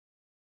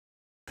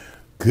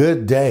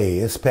Good day.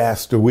 It's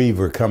Pastor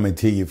Weaver coming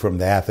to you from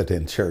the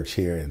Atherton Church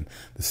here in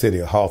the city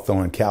of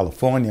Hawthorne,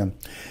 California.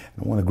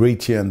 I want to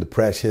greet you in the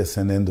precious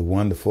and in the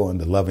wonderful and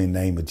the loving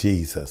name of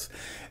Jesus.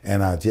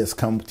 And I just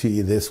come to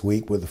you this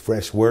week with a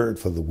fresh word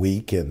for the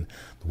week. And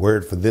the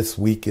word for this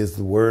week is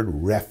the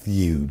word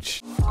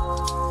refuge.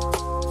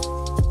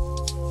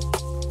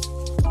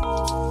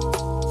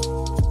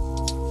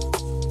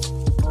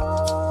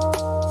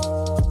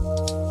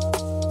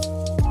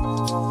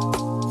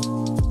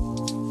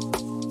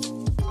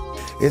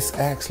 It's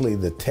actually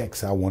the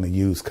text I want to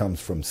use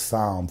comes from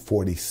Psalm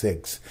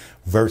 46,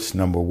 verse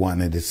number 1.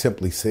 And it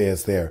simply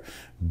says there,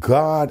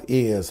 God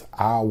is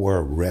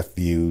our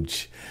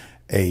refuge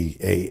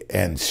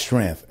and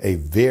strength, a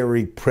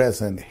very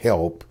present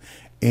help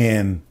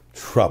in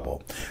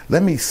trouble.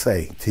 Let me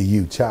say to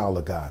you, child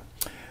of God,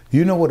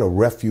 you know what a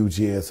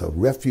refuge is? A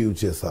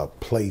refuge is a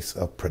place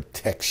of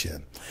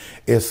protection.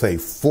 It's a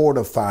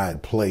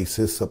fortified place.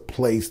 It's a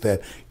place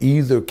that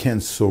either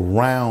can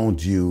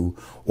surround you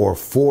or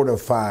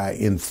fortify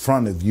in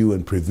front of you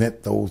and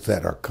prevent those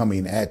that are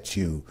coming at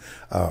you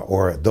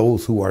or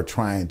those who are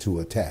trying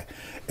to attack.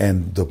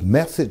 And the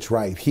message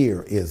right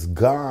here is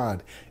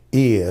God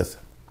is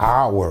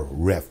our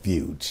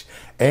refuge.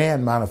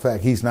 And matter of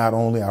fact, he's not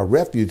only our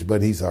refuge,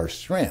 but he's our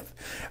strength,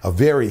 a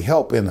very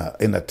help in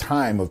a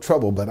time of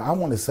trouble. But I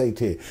want to say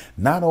to you,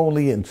 not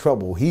only in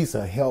trouble, he's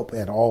a help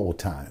at all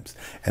times.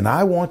 And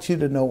I want you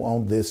to know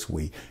on this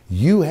week,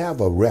 you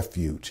have a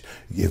refuge.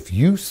 If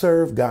you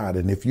serve God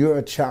and if you're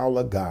a child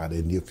of God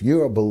and if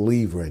you're a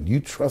believer and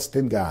you trust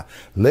in God,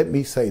 let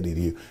me say to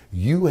you,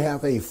 you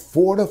have a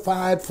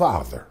fortified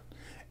Father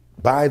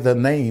by the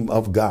name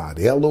of God,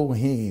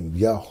 Elohim,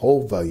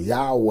 Jehovah,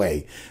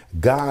 Yahweh,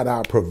 God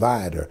our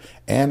provider,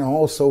 and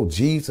also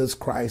Jesus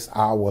Christ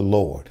our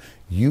Lord.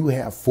 You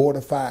have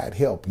fortified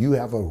help. You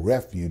have a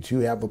refuge. You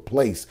have a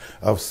place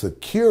of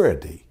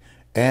security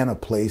and a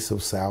place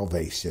of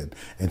salvation.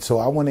 And so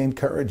I want to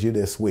encourage you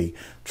this week,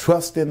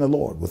 trust in the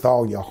Lord with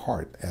all your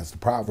heart. As the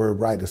proverb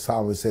writer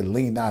Solomon said,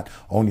 lean not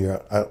on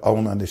your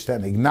own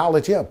understanding.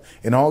 Acknowledge him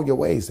in all your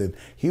ways and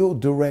he'll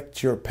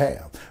direct your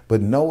path.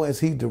 But know as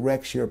he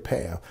directs your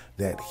path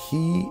that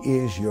he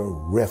is your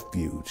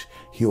refuge.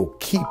 He'll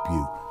keep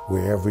you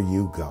wherever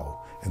you go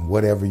and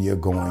whatever you're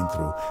going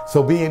through.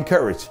 So be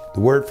encouraged.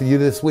 The word for you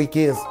this week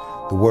is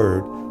the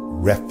word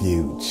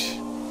refuge.